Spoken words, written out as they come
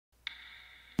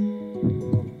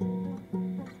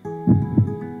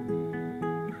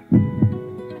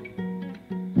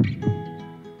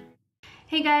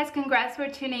Hey guys, congrats for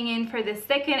tuning in for the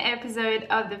second episode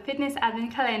of the Fitness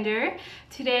Advent Calendar.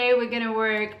 Today we're gonna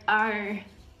work our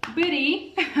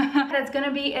booty. That's gonna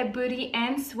be a booty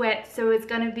and sweat, so it's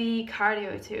gonna be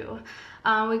cardio too.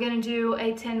 We're gonna do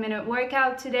a 10-minute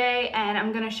workout today, and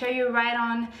I'm gonna show you right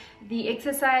on the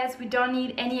exercise. We don't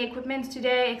need any equipment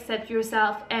today except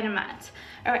yourself and a mat.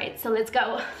 Alright, so let's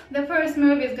go. The first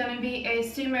move is gonna be a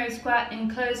sumo squat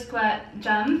and close squat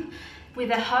jump with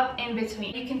a hop in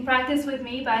between. You can practice with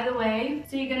me, by the way.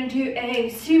 So you're gonna do a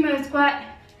sumo squat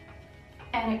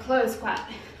and a close squat.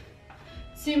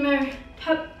 Sumo,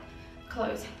 hop,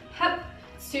 close, hop,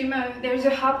 sumo. There's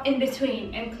a hop in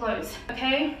between and close.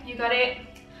 Okay, you got it?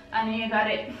 I know you got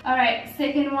it. All right,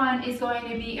 second one is going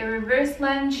to be a reverse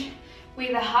lunge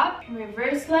with a hop,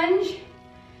 reverse lunge,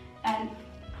 and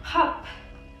hop,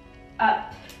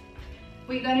 up.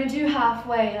 We're gonna do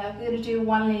halfway, like we're gonna do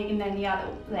one leg and then the other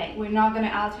leg. We're not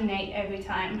gonna alternate every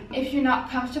time. If you're not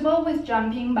comfortable with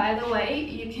jumping, by the way,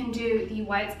 you can do the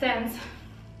wide stance,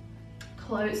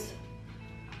 close,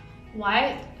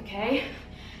 wide, okay?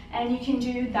 And you can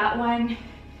do that one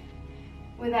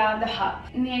without the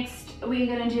hop. Next, we're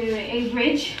gonna do a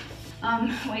bridge.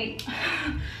 Wait,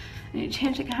 I need to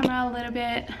change the camera a little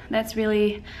bit. That's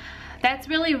really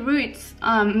roots.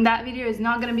 That video is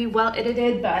not gonna be well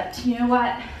edited, but you know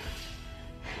what?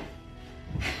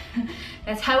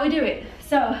 That's how we do it.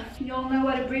 So you all know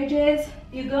what a bridge is.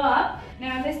 You go up.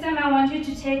 Now this time I want you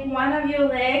to take one of your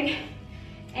leg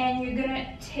and you're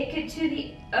gonna take it to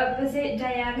the opposite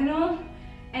diagonal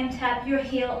and tap your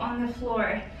heel on the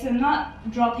floor. So I'm not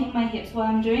dropping my hips while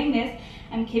I'm doing this.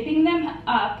 I'm keeping them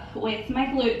up with my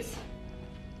glutes.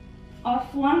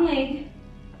 Off one leg,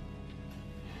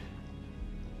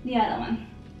 the other one.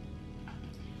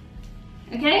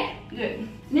 Okay, good.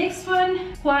 Next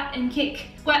one, squat and kick.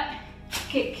 Squat,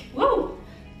 kick. Woo!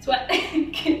 Squat,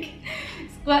 kick.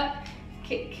 Squat,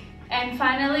 kick. And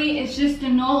finally, it's just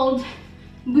an old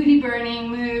booty burning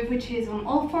move, which is on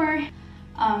all four.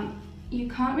 You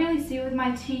can't really see with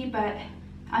my T, but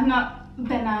I'm not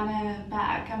banana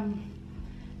back, I'm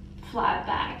flat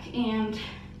back. And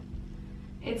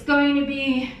it's going to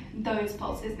be those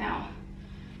pulses now.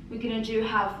 We're gonna do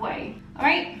halfway. All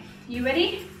right, you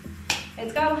ready?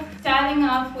 Let's go. Starting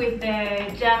off with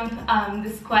the jump, the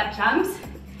squat jumps.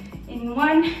 In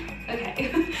one,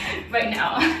 okay, right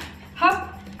now.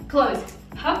 Hop, close,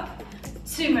 hop,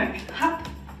 sumo, hop,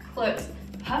 close,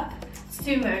 hop,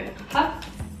 sumo, hop,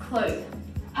 close,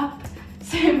 hop,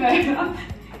 sumo, hop,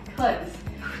 close,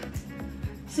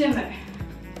 sumo,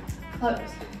 close.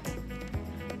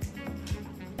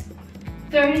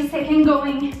 30-second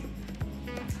going.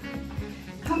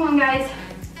 Come on guys,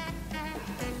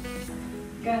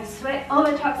 gonna sweat all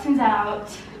the toxins out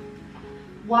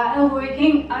while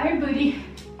working our booty.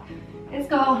 Let's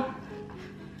go.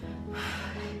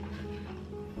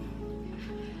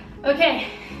 Ok,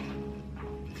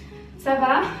 ça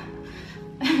va?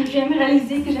 Je viens de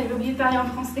réaliser que j'avais oublié de parler en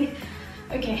français.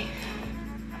 Ok,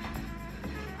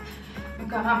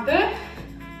 encore un peu,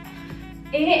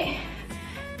 et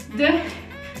 2,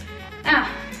 1.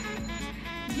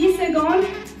 10 secondes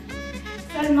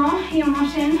seulement et on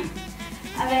enchaîne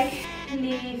avec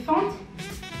les fentes,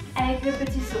 avec le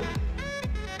petit saut.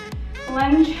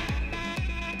 Lunge,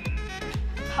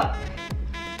 hop.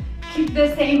 Keep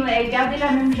the same leg, gardez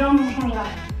la même jambe, on changera.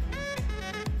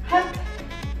 Hop,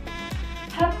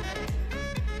 hop,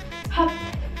 hop.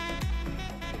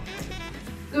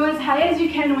 Go as high as you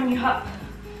can when you hop.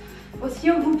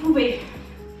 Aussi haut que vous pouvez.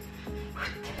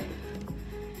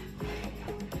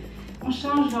 On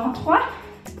change dans 3,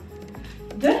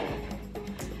 2,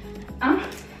 1.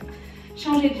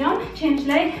 Changez de jambe, change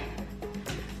leg.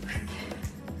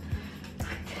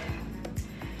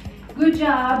 Good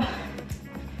job.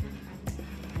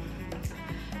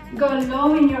 Go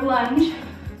low in your lunge.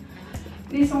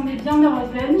 Descendez bien dans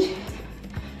votre lunge.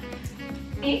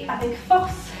 Et avec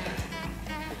force,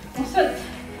 on saute.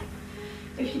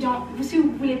 Si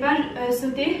vous ne voulez pas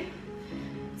sauter,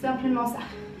 simplement ça.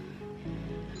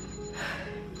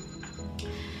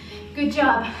 Good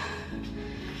job.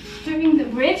 During the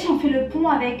bridge, on fait le pont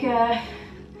avec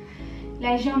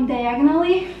la jambe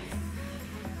diagonally.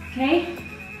 Okay.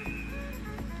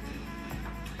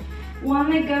 One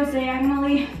leg goes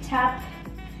diagonally, tap,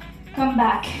 come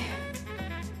back.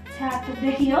 Tap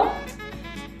the heel.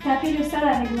 Tapez le sol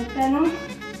avec votre talon.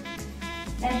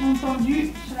 La jambe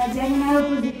tendue sur la diagonale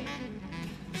opposée.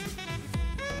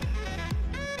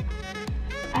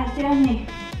 Alternez.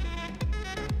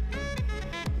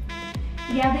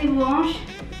 Gardez vos hanches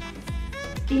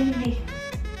élevées.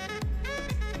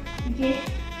 Ok.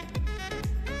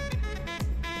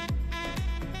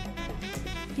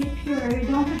 Sure,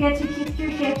 don't forget to keep your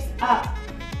hips up.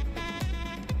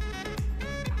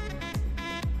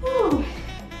 Whew.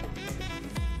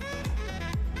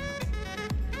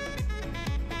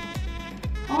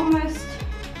 Almost.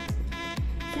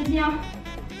 C'est bien.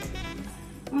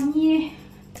 On y est.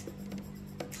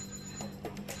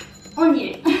 On y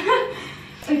est.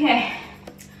 Ok.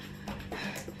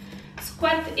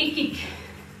 Squat et kick.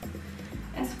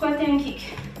 Un squat et un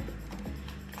kick.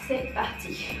 C'est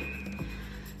parti.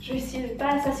 Je vais essayer de ne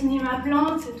pas assassiner ma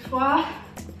plante cette fois.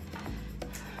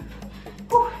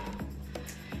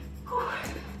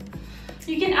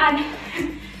 You can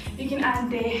add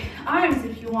the arms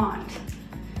if you want.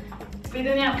 Vous pouvez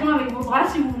donner un plan avec vos bras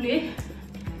si vous voulez,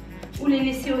 ou les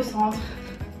laisser au centre.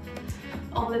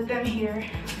 I'll let them here.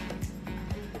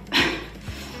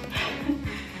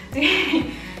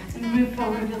 And move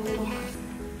forward a little.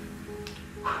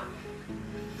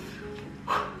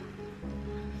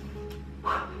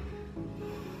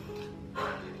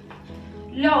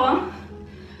 Là, hein,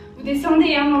 vous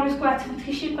descendez hein, dans le squat, vous ne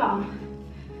trichez pas. Hein.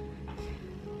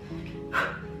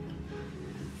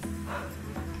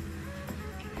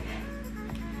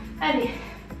 Allez,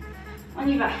 on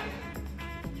y va.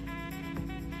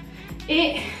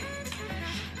 Et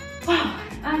wow,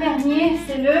 un dernier,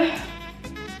 c'est le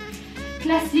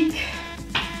classique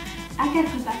à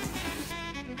 4 pattes.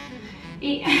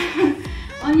 Et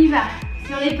on y va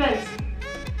sur les pulses.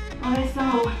 On reste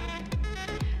en haut.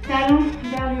 Talon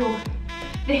vers le haut.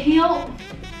 The heel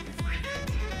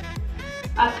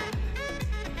up.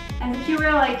 As if you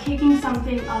were like kicking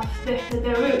something off the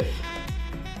roof.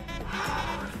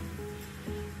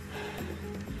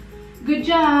 Good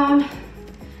job.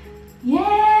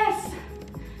 Yes.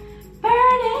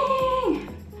 Burning.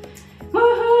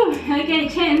 Woohoo. Okay,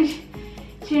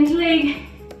 change leg.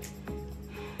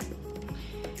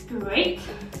 Great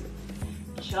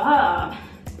job.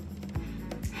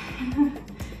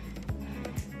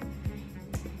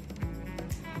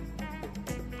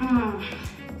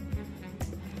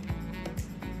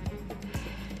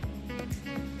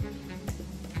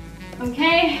 Ok,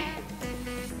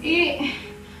 et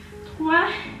 3,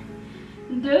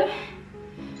 2,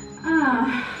 1.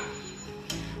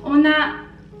 On a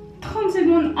 30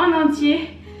 secondes en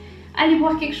entier. Allez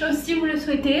boire quelque chose si vous le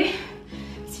souhaitez.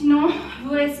 Sinon,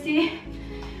 vous restez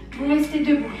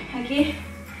debout, ok?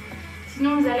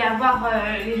 Sinon, vous allez avoir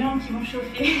les jambes qui vont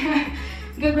chauffer.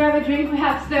 Go grab a drink, we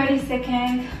have 30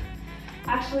 seconds.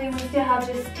 Actually, we still have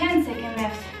just 10 seconds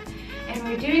left. And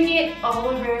we're doing it all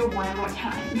over one more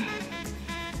time.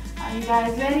 Are you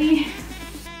guys ready?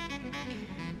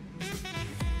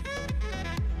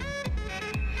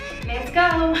 Let's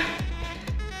go.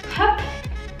 Hop,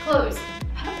 close.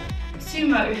 Hop,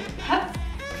 sumo. Hop,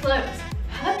 close.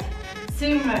 Hop,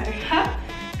 sumo. Hop,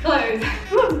 close.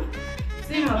 Woo.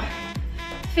 Sumo.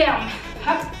 Ferme.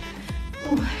 Hop.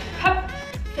 Hop.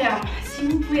 Ferme. Si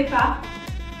vous ne pouvez pas,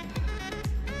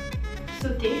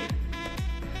 sautez.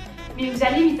 Mais vous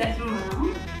allez vite à ce moment-là.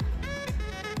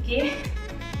 Ok.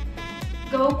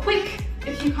 Go quick.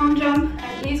 If you can't jump,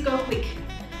 at least go quick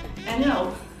and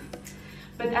low.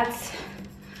 But that's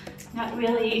not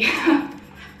really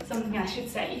something I should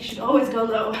say. You should always go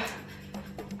low.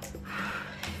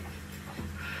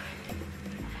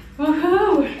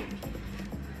 Woohoo!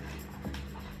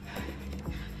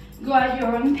 Go at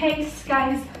your own pace,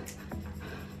 guys.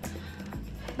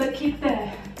 But keep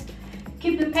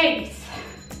the pace.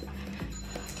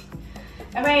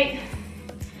 All right.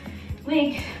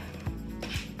 Leg.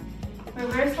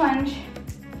 Reverse lunge.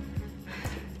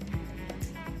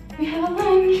 We have a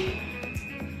lunge.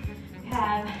 We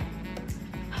have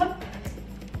hop,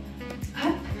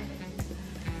 hop,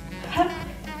 hop.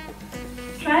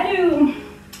 Try to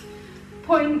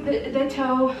point the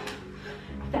toe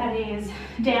that is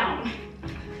down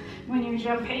when you're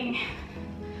jumping.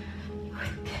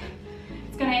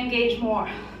 It's gonna engage more.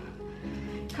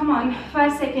 Come on,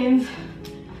 5 seconds.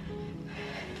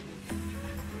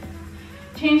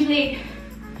 Change leg.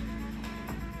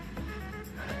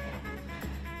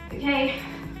 Okay,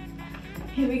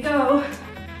 here we go.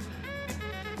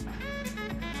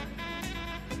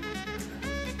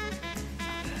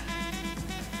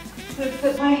 Should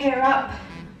put my hair up.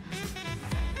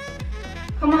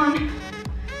 Come on,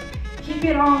 keep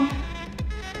it on.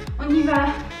 On y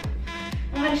va.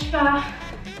 On lâche pas.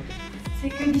 C'est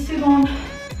que 10 secondes.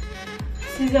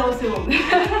 C'est 0 secondes.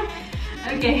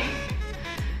 Ok.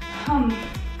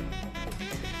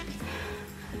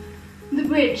 The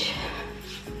bridge.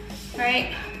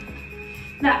 Right?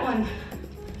 That one.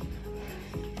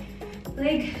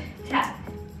 Leg tap.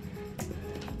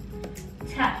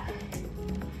 Tap.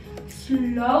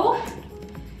 Slow,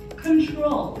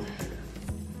 controlled.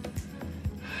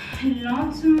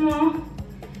 lentement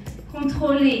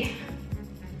contrôlé.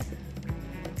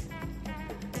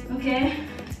 Okay?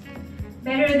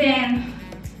 Better than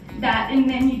that and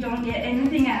then you don't get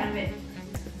anything out of it.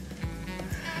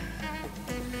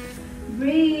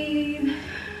 Breathe.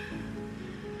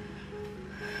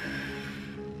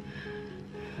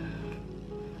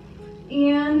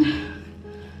 And,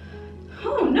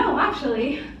 oh no,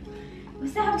 actually, we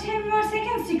still have 10 more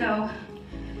seconds to go.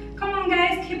 Come on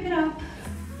guys, keep it up.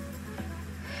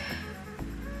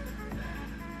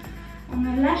 On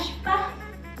ne lâche pas.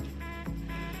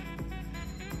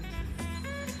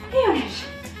 Et on lâche.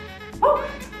 Oh.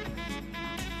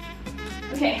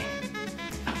 Okay.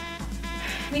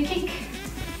 We kick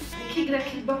like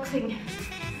kickboxing.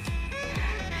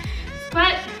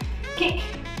 Squat, kick.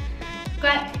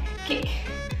 Squat, kick.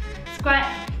 Squat,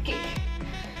 kick.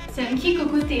 C'est un kick au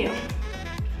côté. Hein.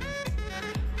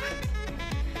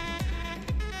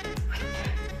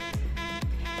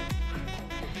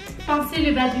 Pensez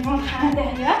le bas du ventre à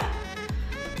l'intérieur.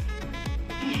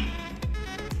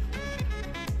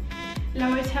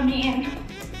 Lower tummy in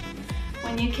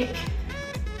when you kick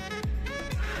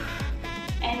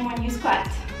and when you squat.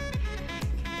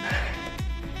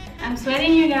 I'm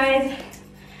sweating, you guys.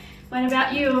 What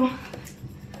about you?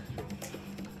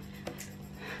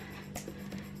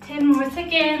 10 more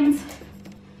seconds.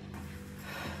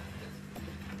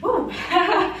 Woo.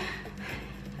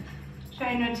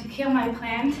 Try not to kill my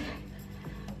plant.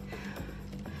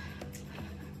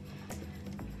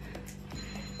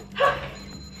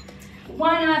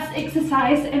 One last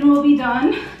exercise and we'll be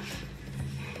done.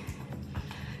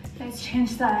 Let's change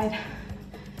side.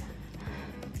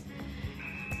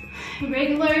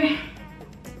 Regular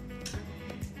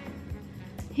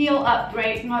heel up,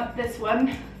 right? Not this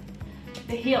one.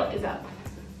 The heel is up.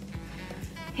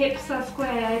 Hips are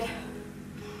squared.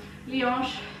 Les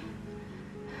hanches.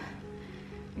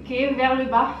 Ok, vers le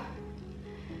bas.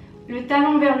 Le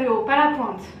talon vers le haut, pas la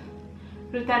pointe.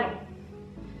 Le talon.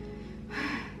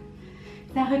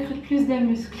 Ça recrute plus de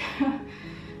muscles.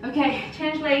 Ok,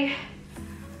 change leg.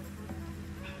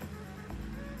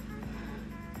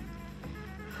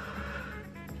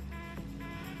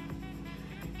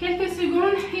 Quelques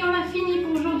secondes et on a fini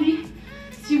pour aujourd'hui.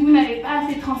 Si vous n'avez pas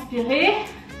assez transpiré,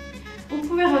 vous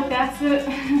pouvez refaire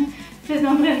cet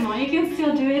entraînement. You can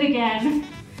still do it again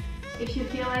if you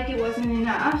feel like it wasn't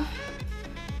enough.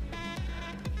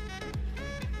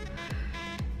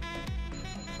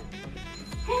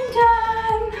 And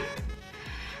done!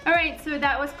 Alright, so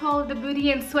that was called the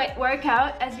booty and sweat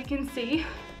workout. As you can see,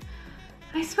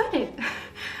 I sweated.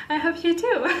 I hope you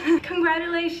do.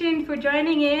 Congratulations for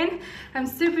joining in. I'm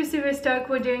super stoked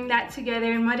we're doing that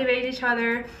together and motivate each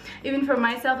other. Even for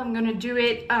myself, I'm gonna do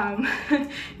it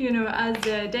you know, as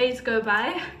the days go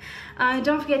by.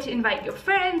 Don't forget to invite your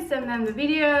friends, send them the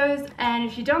videos, and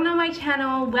if you don't know my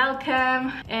channel,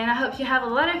 welcome, and I hope you have a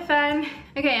lot of fun.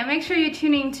 Okay, and make sure you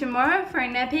tune in tomorrow for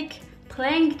an epic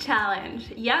plank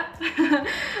challenge. Yep.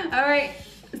 All right,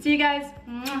 see you guys.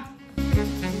 Mwah.